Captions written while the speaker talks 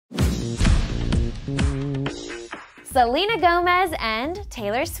Selena Gomez and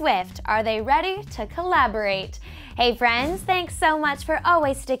Taylor Swift, are they ready to collaborate? Hey friends, thanks so much for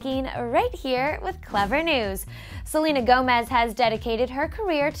always sticking right here with Clever News. Selena Gomez has dedicated her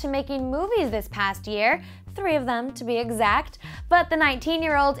career to making movies this past year, 3 of them to be exact, but the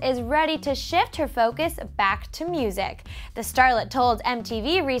 19-year-old is ready to shift her focus back to music. The starlet told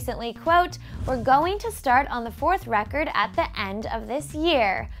MTV recently, quote, "We're going to start on the 4th record at the end of this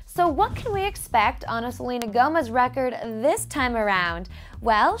year." So what can we expect on a Selena Gomez record this time around?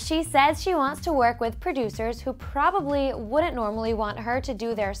 Well, she says she wants to work with producers who probably wouldn't normally want her to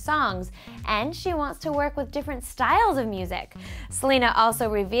do their songs, and she wants to work with different styles of music. Selena also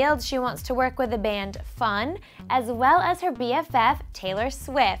revealed she wants to work with the band Fun, as well as her BFF Taylor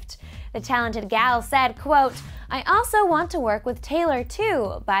Swift. The talented gal said, quote, "I also want to work with Taylor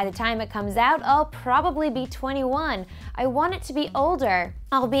too. By the time it comes out, I'll probably be 21. I want it to be older.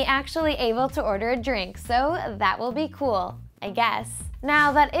 I'll be actually able to order a drink, so that will be cool, I guess."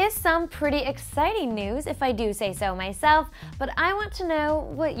 Now, that is some pretty exciting news if I do say so myself, but I want to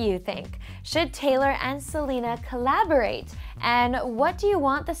know what you think. Should Taylor and Selena collaborate? And what do you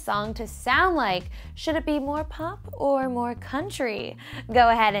want the song to sound like? Should it be more pop or more country? Go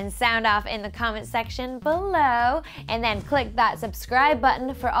ahead and sound off in the comment section below, and then click that subscribe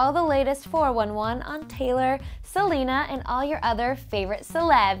button for all the latest 411 on Taylor, Selena, and all your other favorite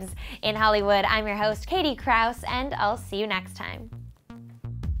celebs. In Hollywood, I'm your host, Katie Krause, and I'll see you next time.